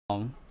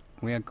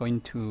We are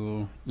going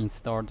to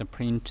install the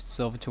print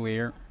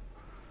software.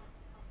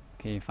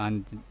 Okay,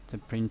 find the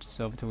print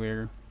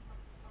software.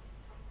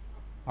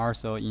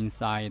 Also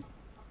inside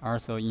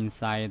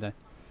the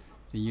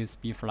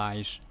USB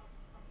flash.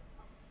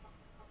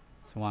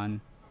 This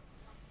one.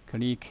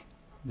 Click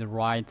the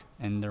right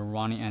and the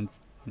running as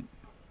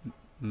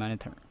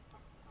monitor.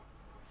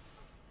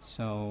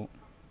 So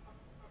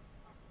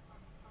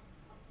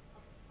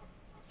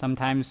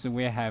sometimes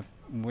we have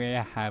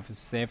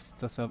saved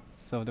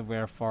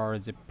software for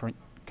the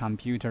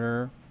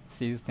computer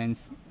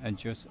systems. I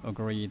just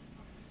agreed.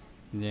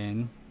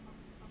 Then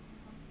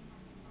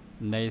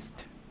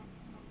list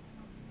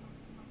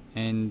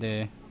and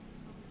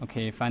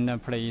okay, find a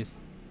place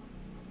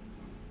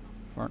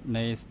for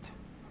list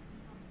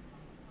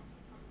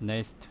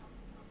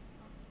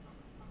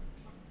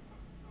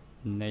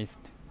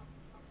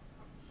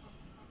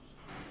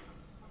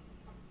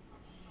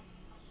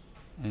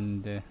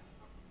and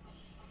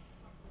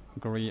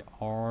agree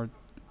or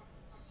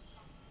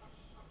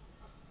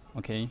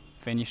okay,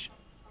 finish.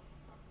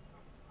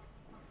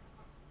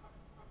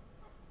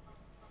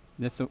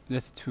 That's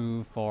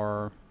two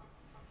for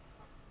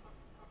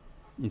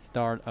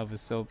install of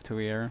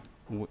software.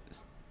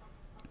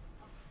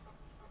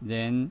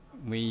 Then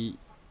we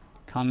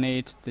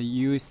connect the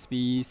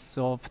USB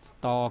soft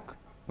dock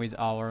with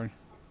our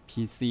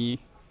PC.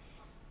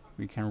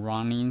 We can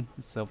run in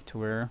the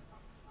software.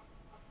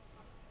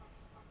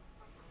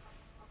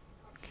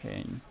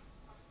 Okay.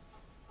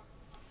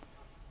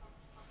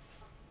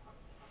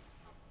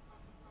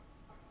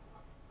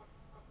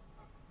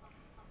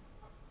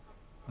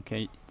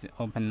 Okay, it's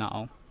open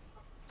now.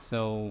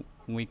 So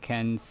we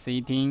can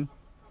setting.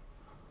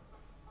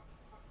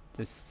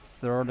 The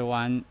third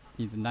one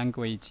is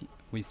language.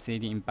 We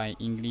setting by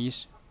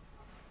English.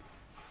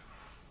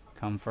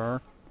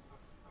 Convert.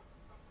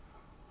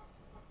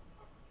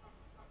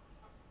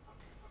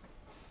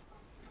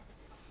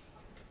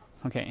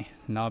 Okay,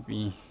 now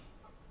we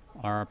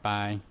are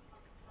by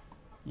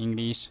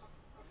English,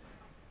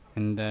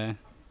 and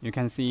you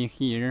can see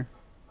here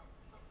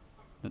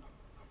the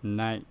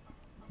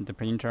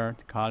printer,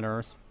 the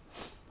colors.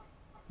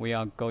 We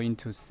are going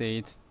to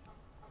set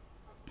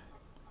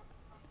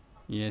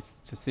the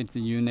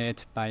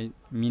unit by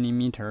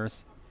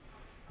millimeters.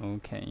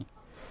 Okay,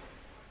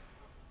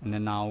 and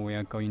then now we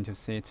are going to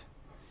set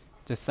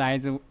the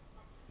size.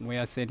 We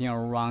are setting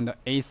around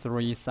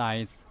A3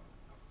 size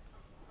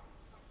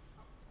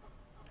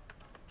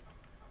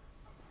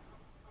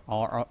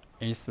or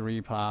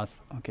A3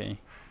 plus. Okay.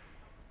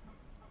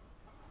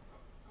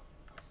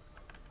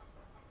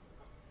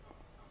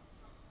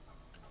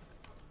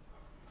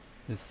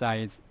 The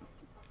size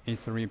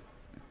A3,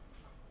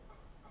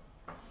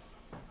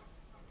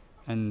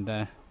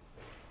 and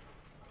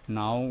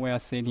now we are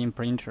setting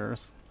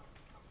printers.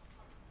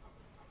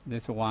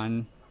 This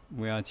one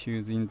we are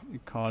choosing the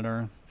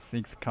color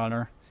 6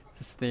 color.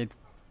 The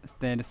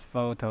status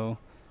photo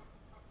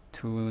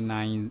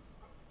 290,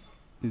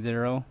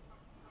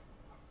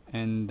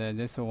 and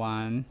this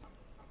one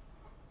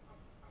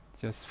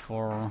just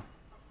for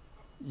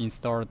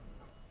install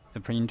the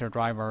printer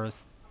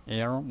drivers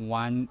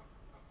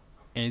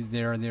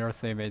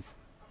L18007.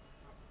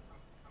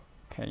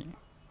 Okay,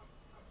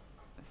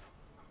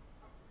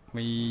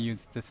 we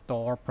use the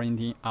store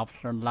printing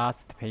after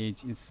last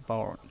page is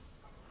stored.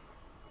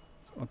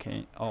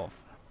 Okay, off,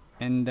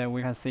 and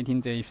we are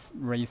setting the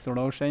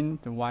resolution,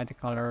 the white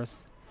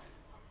colors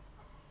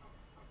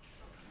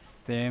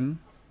same.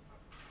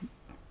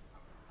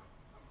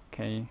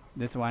 Okay,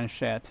 this one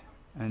shade,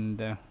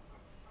 and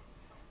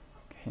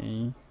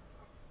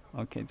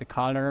okay, the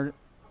color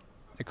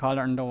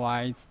and the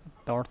white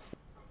dots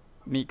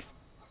mix.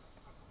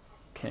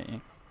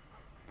 Okay,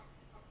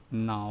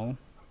 now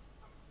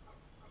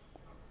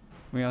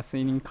we are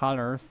seeing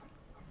colors.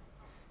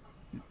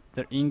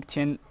 The ink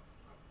chain,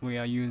 we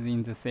are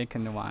using the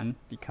second one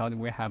because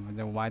we have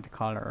the white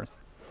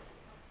colors,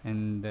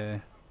 and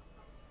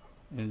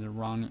is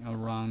running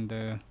around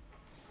the.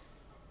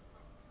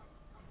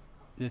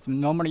 This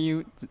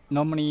normally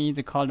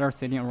the color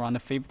setting around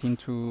 15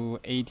 to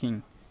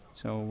 18,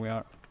 so we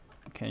are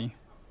okay.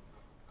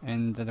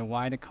 And the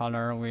white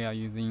color we are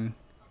using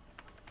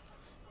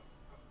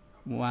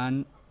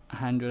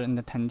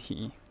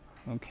 120.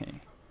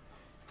 Okay.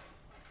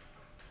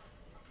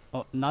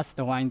 Oh, last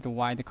one is the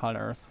white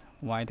colors.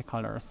 We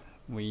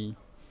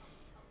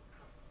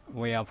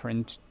are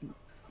print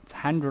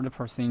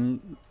 100%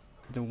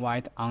 the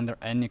white under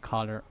any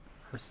color.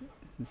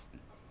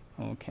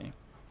 Okay.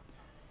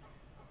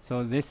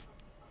 So this,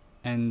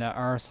 and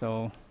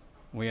also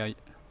we are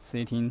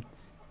setting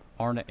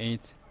all the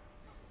 8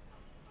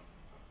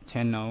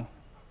 channel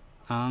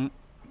on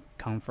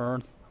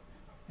convert,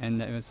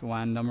 and this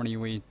one normally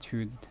we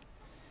choose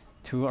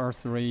 2 or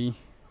 3,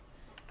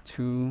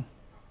 2.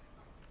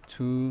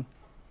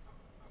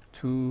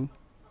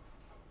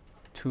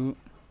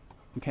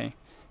 Okay,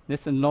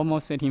 this is a normal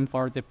setting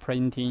for the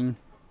printing.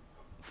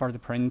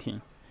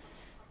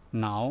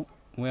 Now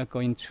we are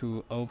going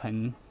to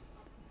open.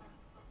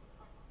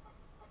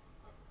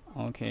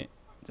 Okay,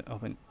 the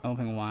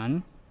open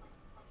one.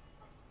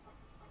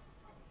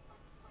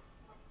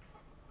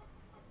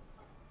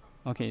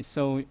 Okay,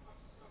 so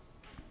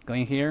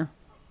going here,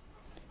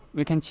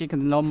 we can check the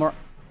normal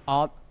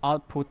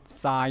output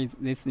size.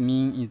 This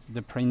means is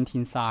the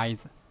printing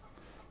size.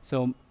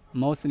 So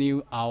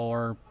mostly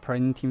our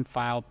printing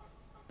file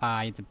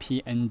by the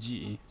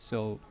PNG,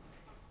 so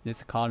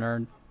this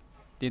color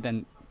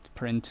didn't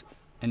print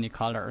any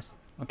colors.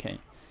 Okay,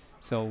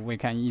 so we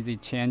can easily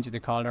change the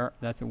color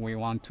that we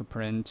want to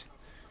print.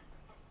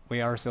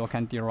 We also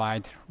can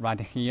write right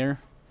here,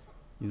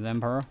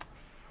 example.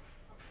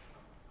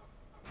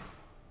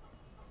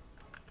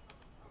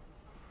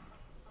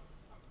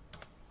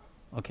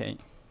 Okay,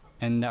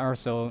 and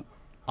also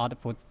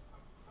output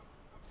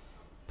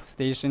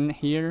station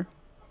here,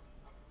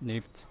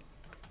 lift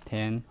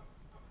 10,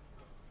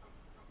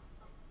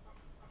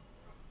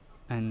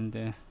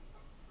 and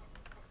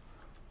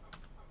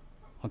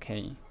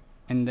okay,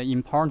 and the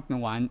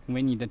important one,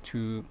 we need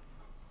to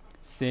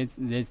set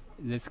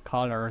these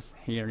colors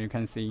here. You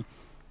can see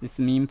this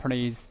mean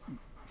place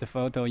the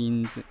photo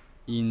in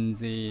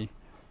the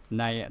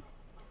layer.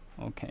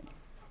 Okay.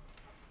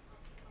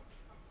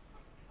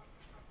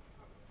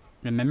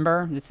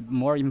 Remember, this is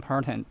more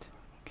important.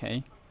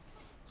 Okay,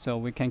 so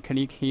we can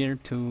click here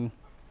to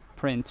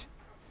print.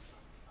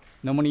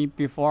 Normally,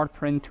 before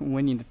print,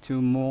 we need to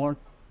more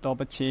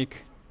double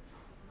check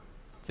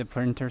the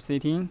printer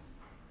setting.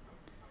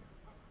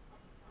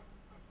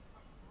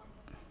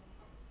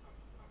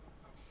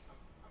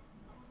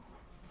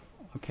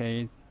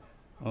 Okay,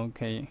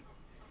 okay,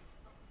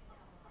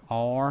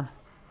 or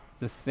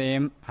the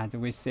same as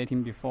we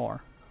setting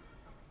before.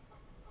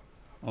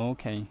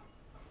 Okay.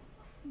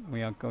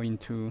 We are going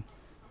to.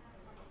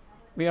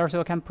 We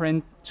also can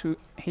print to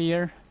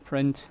here.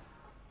 Print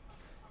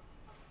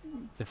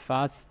the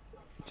fast.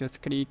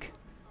 Just click.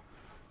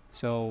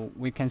 So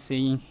we can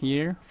see in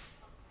here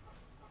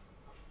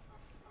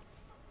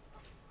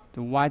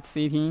the white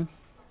setting,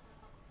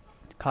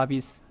 the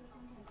copies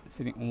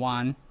setting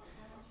 1,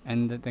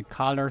 and the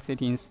color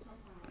settings.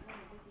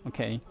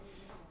 Okay,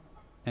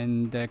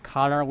 and the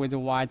color with the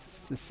white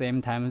the same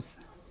times.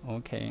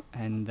 Okay,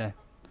 and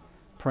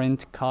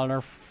print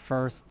color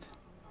first.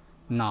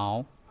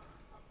 Now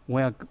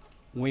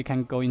we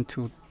can go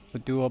into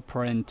do a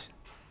print,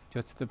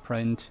 just the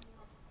print.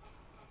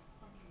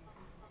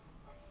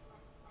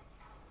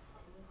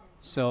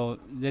 So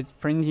the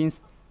printing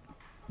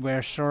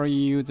will show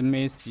you the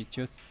message.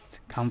 Just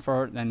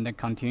convert and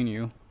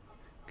continue.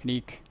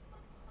 Click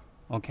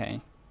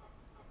OK.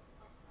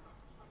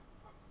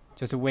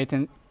 Just wait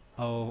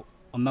a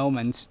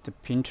moment. The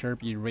printer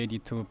be ready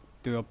to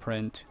do a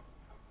print.